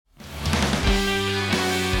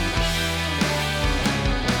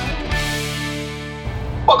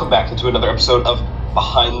back into another episode of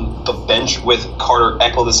Behind the Bench with Carter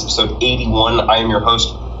Eckel. This is episode 81. I am your host,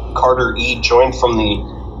 Carter E., joined from the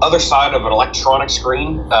other side of an electronic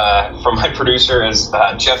screen from my producer as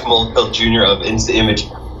Jeff Mulvihill Jr. of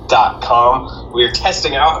InstaImage.com. We are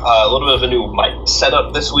testing out a little bit of a new mic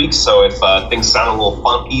setup this week, so if things sound a little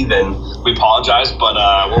funky, then we apologize, but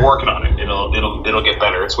we're working on it. It'll get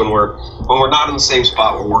better. It's when we're not in the same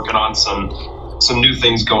spot, we're working on some new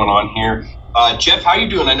things going on here. Jeff, how you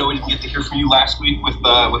doing? I know we didn't get to hear from you last week with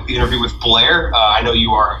the interview with Blair. I know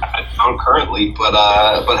you are out of town currently, but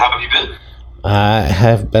how have you been? I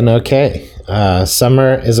have been okay.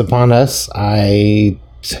 Summer is upon us. I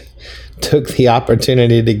took the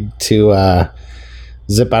opportunity to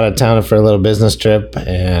zip out of town for a little business trip,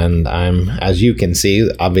 and I'm, as you can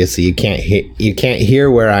see, obviously you can't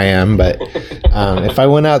hear where I am, but if I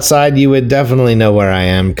went outside, you would definitely know where I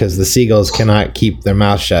am because the seagulls cannot keep their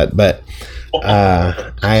mouth shut. But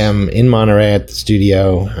I am in Monterey at the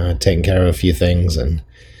studio, taking care of a few things, and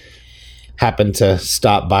happened to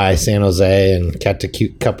stop by San Jose and catch a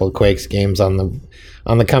cute couple of Quakes games on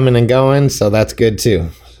the coming and going, so that's good too.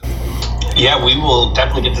 Yeah, we will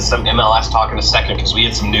definitely get to some MLS talk in a second because we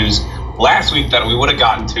had some news last week that we would have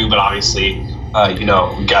gotten to, but obviously, we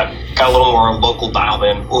got a little more local dialed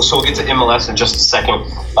in. So we'll get to MLS in just a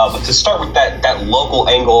second. But to start with that local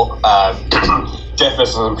angle, Jeff,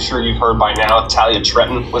 as I'm sure you've heard by now, Talia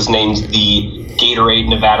Trenton was named the Gatorade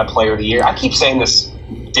Nevada Player of the Year. I keep saying this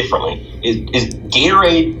differently. Is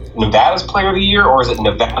Gatorade Nevada's Player of the Year, or is it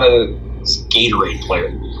Nevada's Gatorade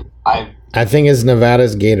Player? I think it's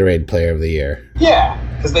Nevada's Gatorade Player of the Year. Yeah,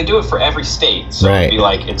 because they do it for every state. So right. It'd be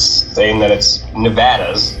like it's saying that it's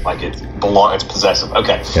Nevada's, like it's possessive.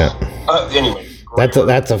 Okay. Yeah. Anyway.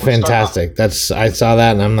 That's a fantastic. I saw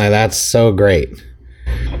that and I'm like, that's so great.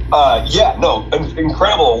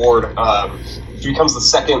 Incredible award. She becomes the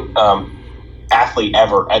second athlete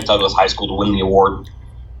ever at Douglas High School to win the award,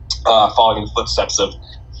 following in the footsteps of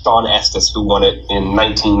Sean Estes, who won it in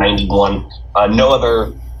 1991. No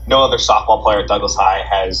other softball player at Douglas High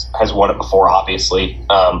has won it before, obviously,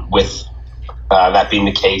 with that being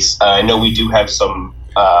the case. I know we do have some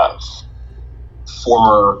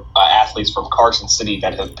former athletes from Carson City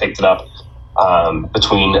that have picked it up,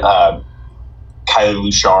 between Kylie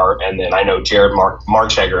Luchar, and then I know Jared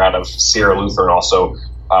Marchegger out of Sierra Lutheran also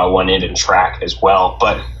won it in track as well.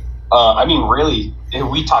 But, really,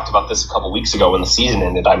 we talked about this a couple weeks ago when the season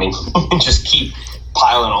ended. Just keep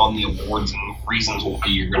piling on the awards and reasons why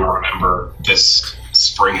you're going to remember this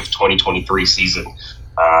spring of 2023 season.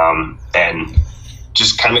 And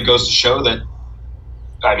just kind of goes to show that,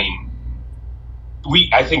 I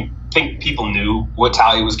think people knew what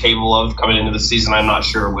Talia was capable of coming into the season. I'm not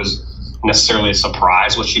sure it was necessarily a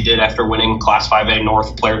surprise what she did after winning Class 5A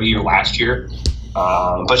North Player of the Year last year.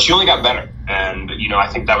 But she only got better. And, I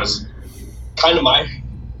think that was kind of my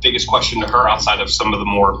biggest question to her outside of some of the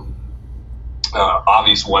more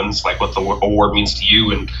obvious ones, like what the award means to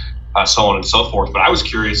you and so on and so forth. But I was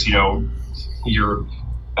curious, you're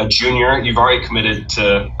a junior, you've already committed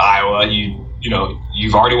to Iowa,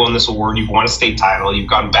 you've already won this award, you've won a state title, you've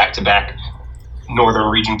gone back-to-back Northern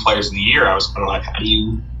Region Players of the Year. I was kind of like, how do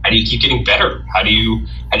you keep getting better? How do you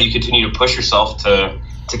continue to push yourself to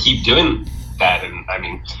keep doing that? And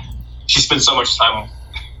she spent so much time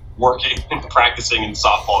working and practicing in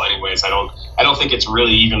softball anyways. I don't think it's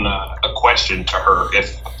really even a question to her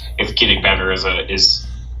if getting better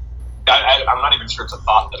I'm not even sure it's a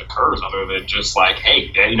thought that occurs other than just like, hey,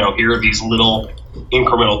 here are these little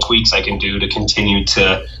incremental tweaks I can do to continue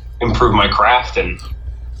to improve my craft. And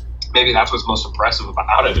maybe that's what's most impressive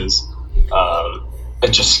about it is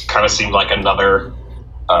it just kind of seemed like another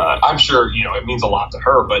I'm sure, it means a lot to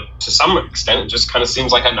her, but to some extent, it just kind of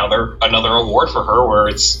seems like another award for her where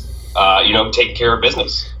it's, taking care of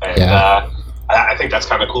business. And yeah. I think that's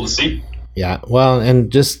kind of cool to see. Yeah. Well,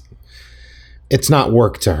 and just, it's not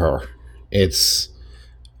work to her. It's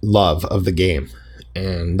love of the game.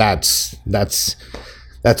 And that's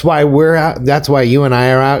why we're out. That's why you and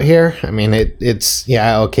I are out here.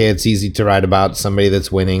 It's easy to write about somebody that's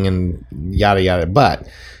winning and yada, yada. But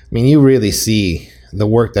you really see the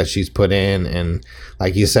work that she's put in, and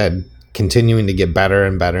like you said, continuing to get better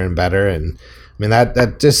and better and better. And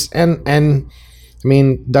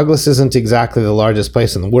Douglas isn't exactly the largest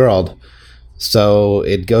place in the world, so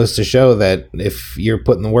it goes to show that if you're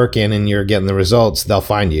putting the work in and you're getting the results, they'll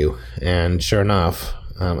find you. And sure enough,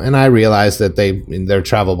 and I realize that their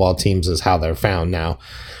travel ball teams is how they're found now,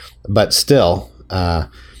 but still,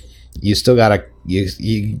 you still gotta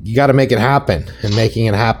make it happen, and making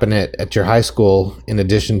it happen at your high school in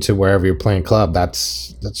addition to wherever you're playing club,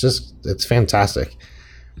 it's fantastic.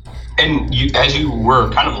 And as you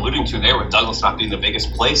were kind of alluding to there, with Douglas not being the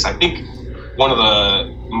biggest place, I think one of the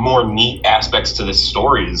more neat aspects to this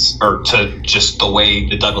story is, or to just the way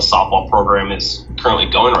the Douglas softball program is currently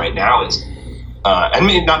going right now is, I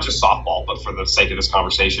mean, not just softball, but for the sake of this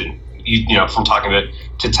conversation, from talking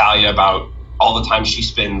to Talia about all the time she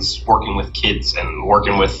spends working with kids and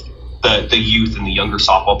working with the youth and the younger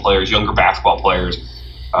softball players, younger basketball players.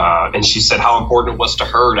 And she said how important it was to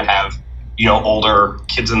her to have, older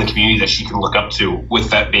kids in the community that she can look up to, with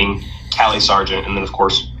that being Callie Sargent. And then, of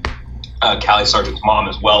course, Callie Sargent's mom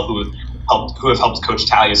as well, who have helped coach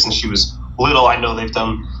Talia since she was little. I know they've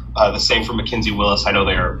done the same for Mackenzie Willis. I know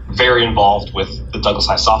they are very involved with the Douglas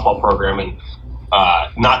High softball program. And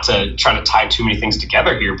not to try to tie too many things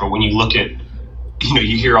together here, but when you look at,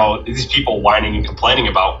 you hear all these people whining and complaining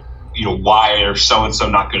about, why are so-and-so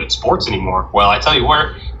not good at sports anymore? Well, I tell you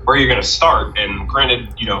where you're going to start. And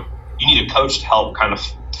granted, you need a coach to help kind of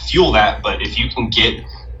fuel that. But if you can get,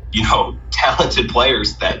 talented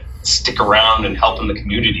players that stick around and help in the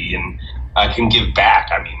community and can give back,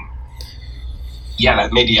 I mean, yeah,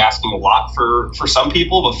 that may be asking a lot for some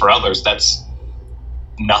people, but for others, that's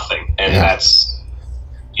nothing. And that's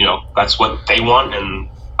what they want. And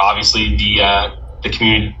obviously the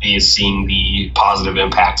community is seeing the positive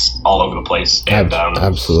impacts all over the place. And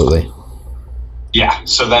absolutely. Yeah,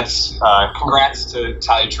 so that's congrats to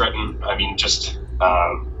Talia Tretton. I mean, just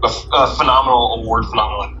a phenomenal award,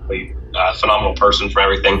 phenomenal athlete, phenomenal person for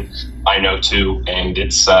everything I know too. And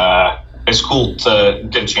it's cool to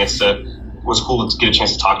get a chance to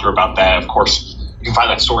talk to her about that. Of course, you can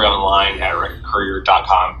find that story online at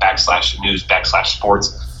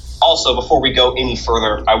recordcourier.com/news/sports. Also, before we go any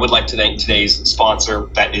further, I would like to thank today's sponsor,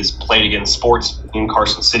 that is Play It Again Sports in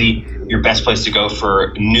Carson City, your best place to go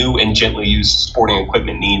for new and gently used sporting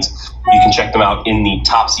equipment needs. You can check them out in the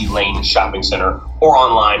Topsy Lane Shopping Center or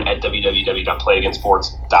online at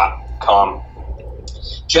www.playagainsports.com.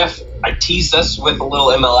 Jeff, I teased us with a little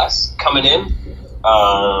MLS coming in.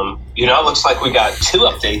 It looks like we got two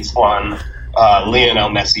updates on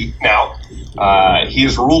Lionel Messi now. He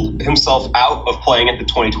has ruled himself out of playing at the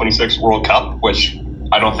 2026 World Cup, which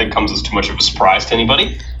I don't think comes as too much of a surprise to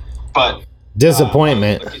anybody. But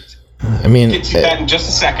disappointment. I mean, get to that in just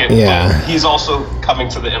a second. Yeah. But he's also coming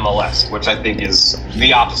to the MLS, which I think is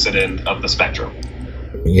the opposite end of the spectrum.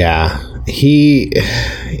 Yeah, he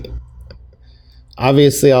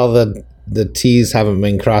obviously all the T's haven't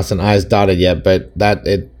been crossed and I's dotted yet, but that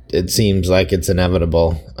it seems like it's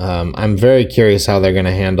inevitable. I'm very curious how they're going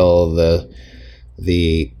to handle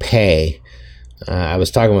the pay. I was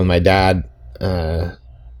talking with my dad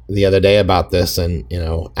the other day about this, and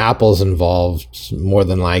Apple's involved more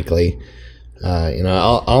than likely.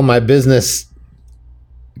 All my business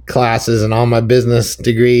classes and all my business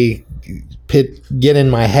degree get in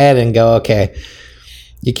my head and go, okay,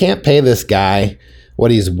 you can't pay this guy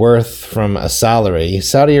what he's worth from a salary.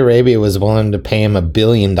 Saudi Arabia was willing to pay him $1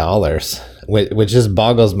 billion, which just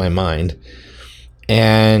boggles my mind.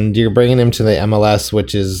 And you're bringing him to the MLS,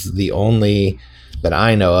 which is the only that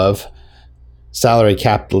I know of salary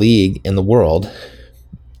capped league in the world.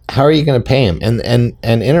 How are you going to pay him? And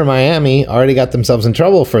Inter Miami already got themselves in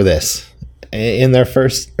trouble for this in their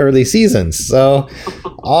first early seasons. So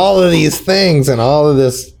all of these things and all of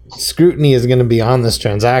this scrutiny is going to be on this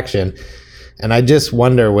transaction. And I just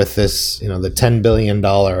wonder with this, the $10 billion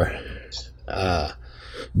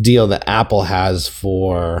deal that Apple has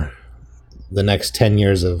for the next 10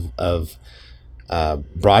 years of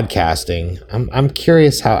broadcasting, I'm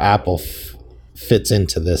curious how Apple fits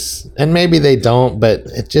into this. And maybe they don't, but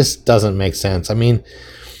it just doesn't make sense. I mean,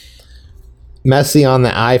 Messi on the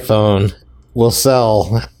iPhone will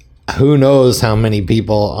sell who knows how many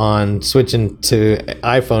people on switching to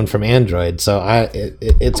iPhone from Android. So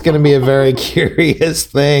it's going to be a very curious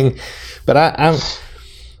thing. But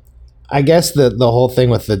I guess the whole thing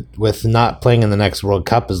with not playing in the next World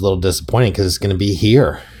Cup is a little disappointing because it's going to be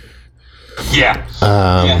here. Yeah.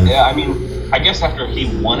 Yeah. I mean, I guess after he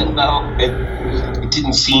won it, though, it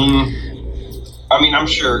didn't seem. I mean, I'm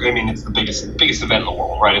sure. I mean, it's the biggest event in the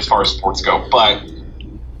world, right, as far as sports go. But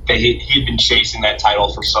he'd been chasing that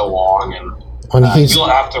title for so long, and you'll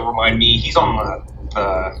have to remind me. He's on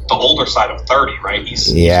the older side of 30, right?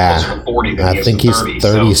 He's closer to 40 than he is to 30. I think he's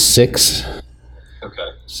 36. So. Okay.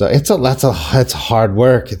 So it's hard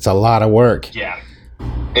work. It's a lot of work. Yeah.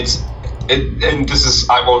 And this is,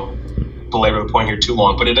 I won't belabor the point here too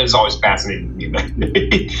long, but it is always fascinating to me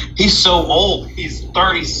that he's so old. He's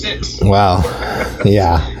 36. Wow.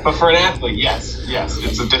 Yeah. But for an athlete, yes,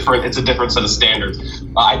 it's a different set of standards.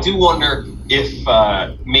 I do wonder if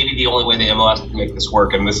maybe the only way the MLS can make this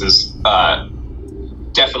work, and this is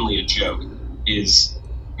definitely a joke is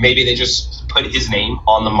maybe they just put his name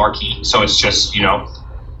on the marquee. So it's just,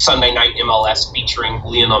 Sunday night MLS featuring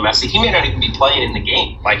Lionel Messi. He may not even be playing in the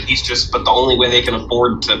game. Like but the only way they can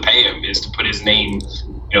afford to pay him is to put his name,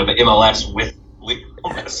 the MLS with Lionel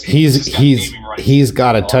Messi. He's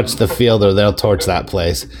got to touch the field or they'll torch that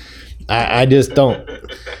place. I just don't.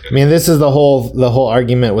 I mean, this is the whole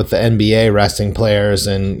argument with the NBA resting players,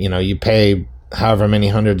 and you pay however many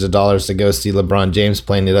hundreds of dollars to go see LeBron James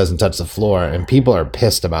play and he doesn't touch the floor, and people are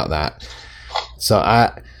pissed about that. So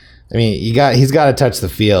I mean, he's got to touch the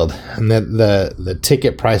field, and the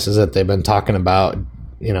ticket prices that they've been talking about.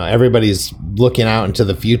 Everybody's looking out into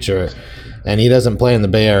the future, and he doesn't play in the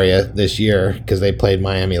Bay Area this year because they played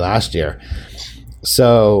Miami last year.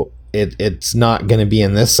 So it's not going to be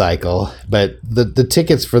in this cycle, but the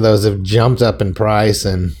tickets for those have jumped up in price,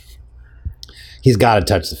 and he's got to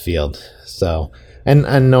touch the field. So,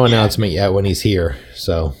 and no announcement yet when he's here.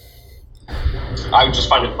 So I would just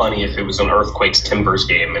find it funny if it was an Earthquakes Timbers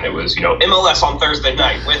game and it was, MLS on Thursday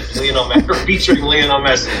night with Lionel Messi, featuring Lionel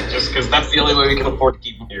Messi, just because that's the only way we can afford to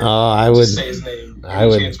keep him here. Oh, I would say his name.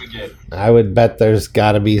 Chance we get. I would bet there's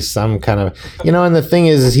got to be some kind of, and the thing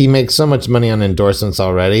is he makes so much money on endorsements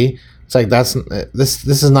already. It's like this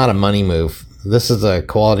is not a money move. This is a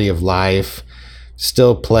quality of life.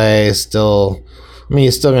 Still play. You're still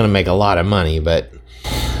going to make a lot of money, but.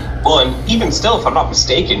 Well, and even still, if I'm not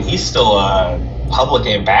mistaken, he's still a public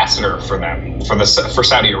ambassador for them, for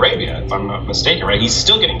Saudi Arabia, if I'm not mistaken, right? He's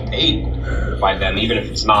still getting paid by them, even if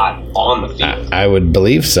it's not on the field. I would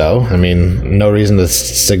believe so. I mean, no reason to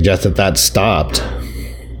suggest that stopped.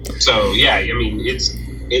 So, yeah, I mean,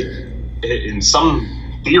 in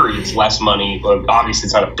some theory, it's less money. Well, obviously,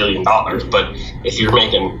 it's not $1 billion, but if you're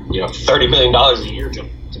making, $30 million a year to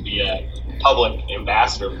be a public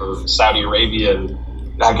ambassador for Saudi Arabia, and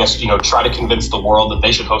I guess, try to convince the world that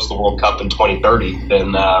they should host the World Cup in 2030,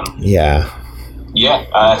 then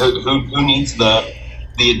who needs the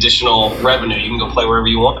additional revenue? You can go play wherever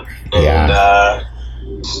you want. And I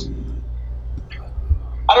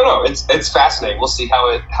don't know. It's fascinating. We'll see how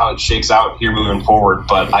it shakes out here moving forward.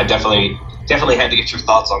 But I definitely had to get your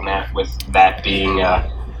thoughts on that, with that being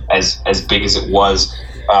as big as it was.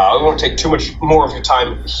 I won't take too much more of your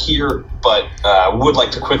time here, but would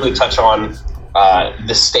like to quickly touch on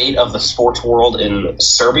the state of the sports world in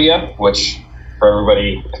Serbia, which, for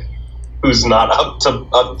everybody who's not up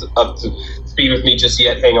to speed with me just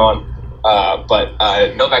yet, hang on. But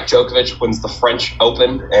Novak Djokovic wins the French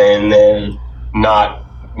Open, and then not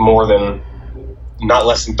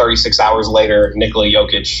less than 36 hours later, Nikola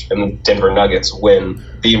Jokic and the Denver Nuggets win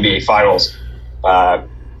the NBA Finals. I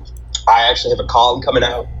actually have a column coming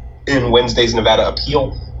out in Wednesday's Nevada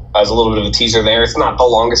Appeal. As a little bit of a teaser there. It's not the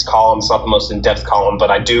longest column. It's not the most in-depth column,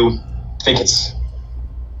 but I do think it's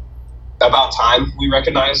about time we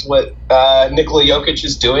recognize what Nikola Jokic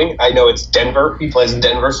is doing. I know it's Denver. He plays in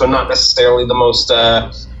Denver, so not necessarily the most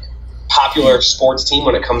popular sports team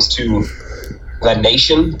when it comes to the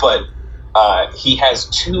nation, but he has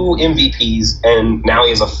 2 MVPs, and now he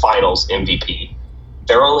has a finals MVP.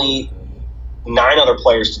 There are only 9 other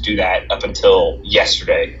players to do that up until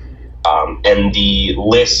yesterday. And the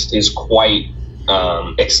list is quite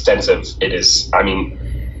extensive. It is, I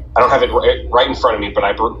don't have it right in front of me, but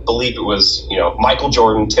I believe it was, Michael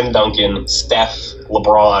Jordan, Tim Duncan, Steph,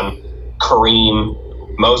 LeBron, Kareem,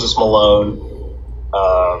 Moses Malone.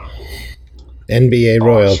 NBA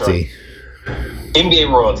royalty. Sure. NBA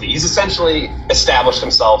royalty. He's essentially established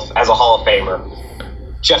himself as a Hall of Famer.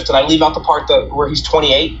 Jeff, did I leave out the part where he's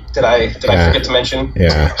 28? Did I forget to mention?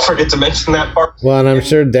 Yeah. Forget to mention that part? Well, and I'm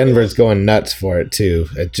sure Denver's going nuts for it too.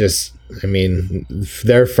 It just,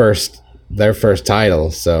 their first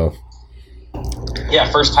title, so.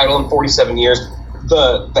 Yeah, first title in 47 years.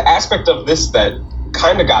 The aspect of this that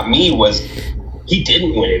kind of got me was he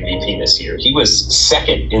didn't win MVP this year. He was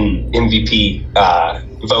second in MVP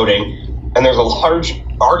voting. And there's a large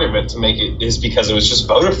argument to make it is because it was just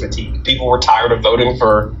voter fatigue. People were tired of voting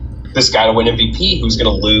for this guy to win MVP who's going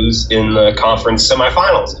to lose in the conference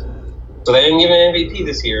semifinals. So they didn't give him an MVP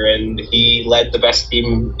this year, and he led the best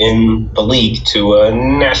team in the league to a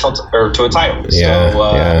to a title.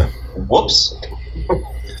 Yeah, Whoops.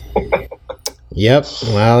 Yep.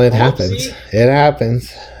 Well, it happens. It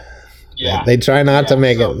happens. Yeah. They try not to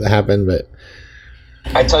make it happen, but.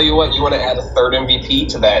 I tell you what, you want to add a third MVP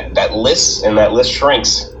to that list, and that list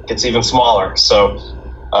shrinks. Gets even smaller. So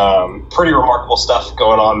pretty remarkable stuff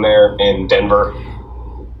going on there in Denver.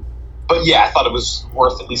 But yeah, I thought it was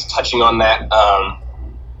worth at least touching on that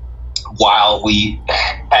while we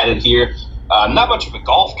had it here. Not much of a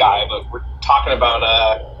golf guy, but we're talking about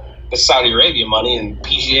the Saudi Arabia money, and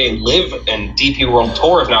PGA and Live and DP World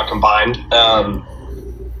Tour have now combined.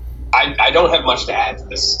 I don't have much to add to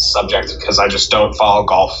this subject because I just don't follow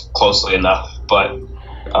golf closely enough. But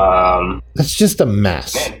it's just a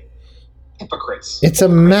mess. Man, hypocrites. It's a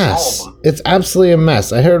mess. It's absolutely a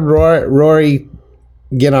mess. I heard Rory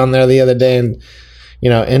get on there the other day, and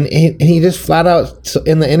and he just flat out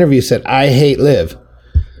in the interview said, "I hate Live."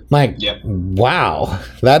 Like, yep. Wow,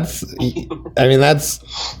 that's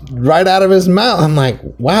right out of his mouth. I'm like,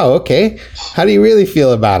 wow, okay, how do you really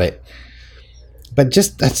feel about it? But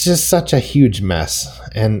that's just such a huge mess,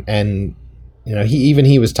 and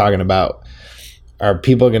he was talking about, are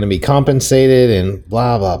people going to be compensated and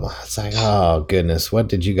blah blah blah. It's like, oh goodness, what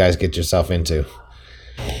did you guys get yourself into?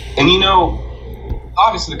 And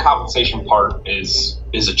obviously the compensation part is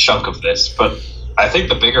a chunk of this, but I think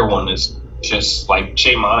the bigger one is just like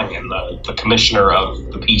Jay Monahan, the commissioner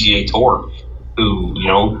of the PGA Tour,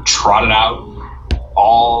 who trotted out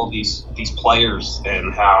all these players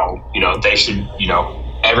and how they should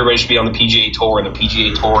everybody should be on the PGA Tour, and the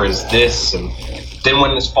PGA Tour is this, and then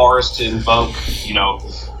went as far as to invoke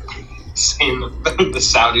saying the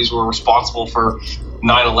Saudis were responsible for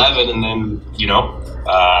 9/11, and then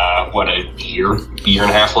what, a year and a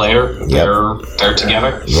half later, yep. they're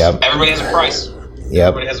together. Yep. Everybody has a price. Yep.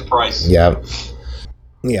 Everybody has a price. Yep.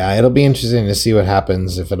 Yeah, it'll be interesting to see what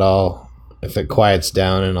happens if it quiets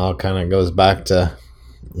down and all kind of goes back to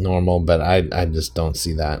normal, but I just don't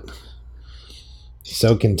see that.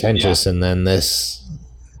 So contentious, yeah. And then this.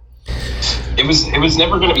 It was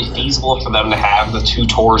never going to be feasible for them to have the two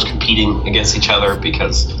tours competing against each other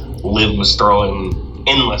because Liv was throwing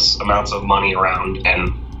endless amounts of money around,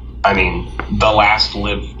 and I mean the last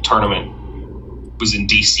Liv tournament was in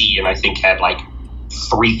DC and I think had like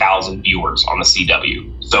 3,000 viewers on the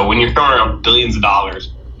CW. So when you're throwing around billions of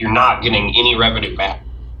dollars, you're not getting any revenue back.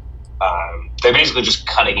 They're basically just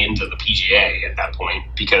cutting into the PGA at that point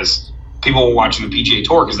because people were watching the PGA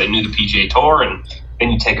Tour because they knew the PGA Tour, and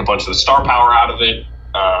then you take a bunch of the star power out of it,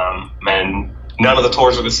 and none of the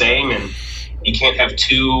tours are the same, and you can't have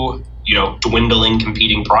two, dwindling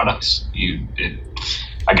competing products.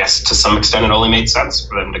 I guess to some extent it only made sense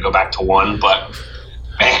for them to go back to one, but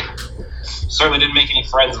man, certainly didn't make any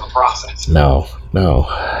friends in the process. No.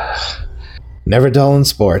 Never dull in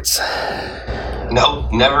sports. No,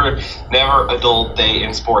 never a dull day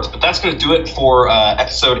in sports. But that's going to do it for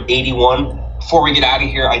episode 81. Before we get out of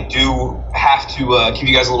here, I do have to give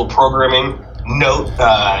you guys a little programming note.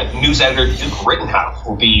 News editor Duke Rittenhouse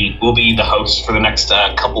will be the host for the next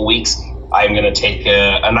couple weeks. I am going to take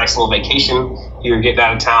a nice little vacation here, getting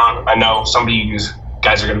out of town. I know some of you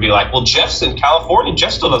guys are going to be like, well, Jeff's in California.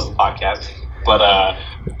 Jeff still does the podcast. But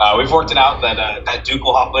we've worked it out that Duke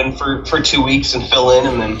will hop in for 2 weeks and fill in,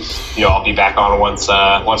 and then I'll be back on once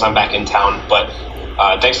I'm back in town. But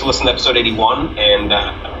thanks for listening to episode 81, and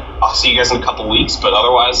I'll see you guys in a couple weeks. But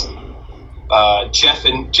otherwise, Jeff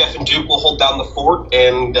and Duke will hold down the fort,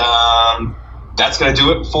 and that's going to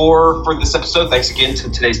do it for this episode. Thanks again to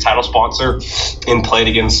today's title sponsor, In Play It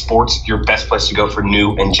Again Sports, your best place to go for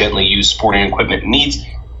new and gently used sporting equipment needs.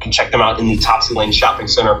 You can check them out in the Topsy Lane Shopping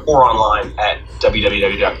Center or online at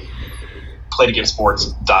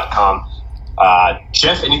www.playitagainsports.com.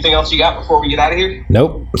 Jeff, anything else you got before we get out of here?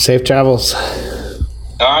 Nope. Safe travels. All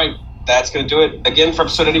right. That's going to do it again for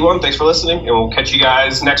episode 81. Thanks for listening, and we'll catch you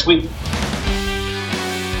guys next week.